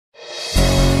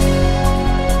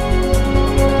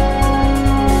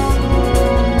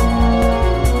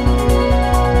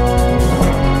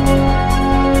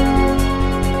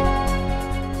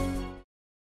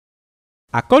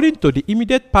According to the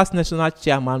immediate past national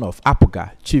chairman of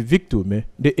APGA, Chief Victor Ume,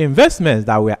 the investments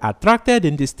that were attracted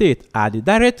in the state are the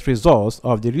direct results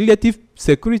of the relative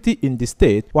security in the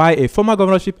state, while a former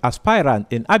governorship aspirant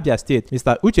in Abia State,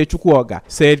 Mr. Uche Chukwuoga,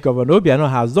 said Governor Obiano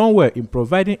has done well in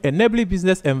providing enabling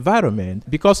business environment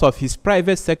because of his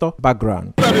private sector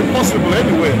background. That is possible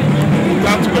anyway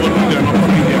without Governor Obiano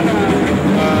coming here.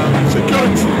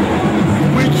 Security,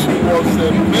 which was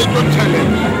a major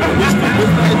challenge for this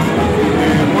movement,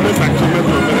 the modest achievement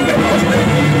of the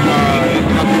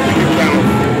have been taken care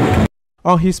of.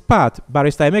 On his part,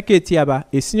 Barrister Emeka Etiaba,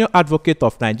 a senior advocate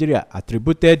of Nigeria,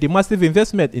 attributed the massive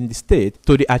investment in the state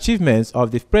to the achievements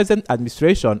of the present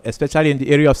administration, especially in the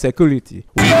area of security.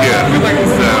 We here is a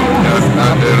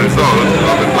result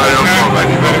of the clarion call by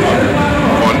the government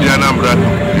on the Anambra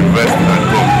to invest at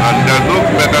home, and there's no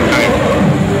better time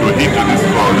to hit to this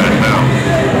call than now.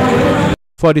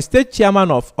 For the state chairman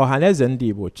of Ohaneze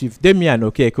Ndibo, Chief Damian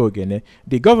Okeke-Ogene,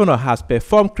 the governor has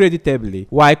performed creditably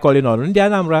while calling on Ndi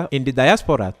Anambra in the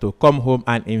diaspora to come home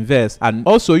and invest, and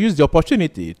also use the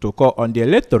opportunity to call on the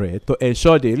electorate to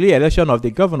ensure the re-election of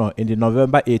the governor in the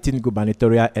November 18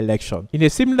 gubernatorial election. In a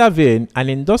similar vein, an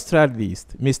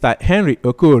industrialist, Mr. Henry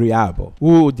Okoriabo,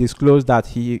 who disclosed that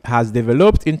he has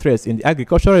developed interest in the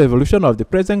agricultural revolution of the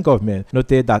present government,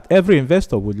 noted that every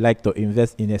investor would like to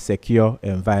invest in a secure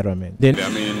environment.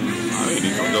 I mean,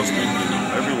 if I'm just thinking,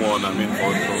 everyone,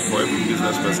 for every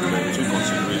business person, there are two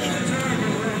considerations.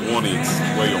 One is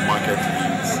where your market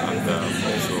is, and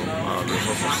also the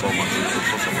source of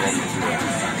raw material.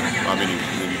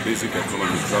 In basic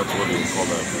economics, that's what they call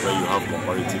where you have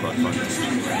comparative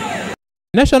advantage.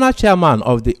 National chairman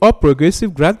of the All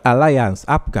Progressive Grand Alliance,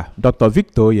 APGA, Dr.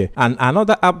 Victor Oye, and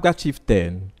another APGA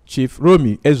chieftain, Chief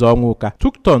Romy Ezonwuka,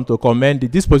 took turn to commend the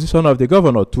disposition of the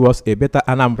governor towards a better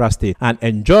Anambra state and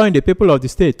enjoin the people of the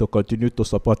state to continue to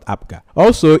support APGA.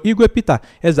 Also, Igwe Peter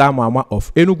Ezamama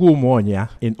of Enugu Umuonya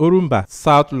in Orumba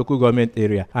South local government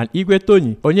area and Igwe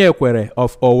Tony Onyekwere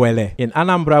of Owele in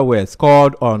Anambra West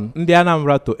called on Ndi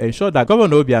Anambra to ensure that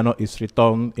Governor Obiano is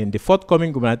returned in the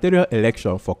forthcoming gubernatorial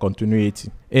election for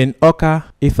continuity. In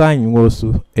Oka, Ifeanyi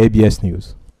Nwosu, ABS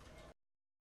News.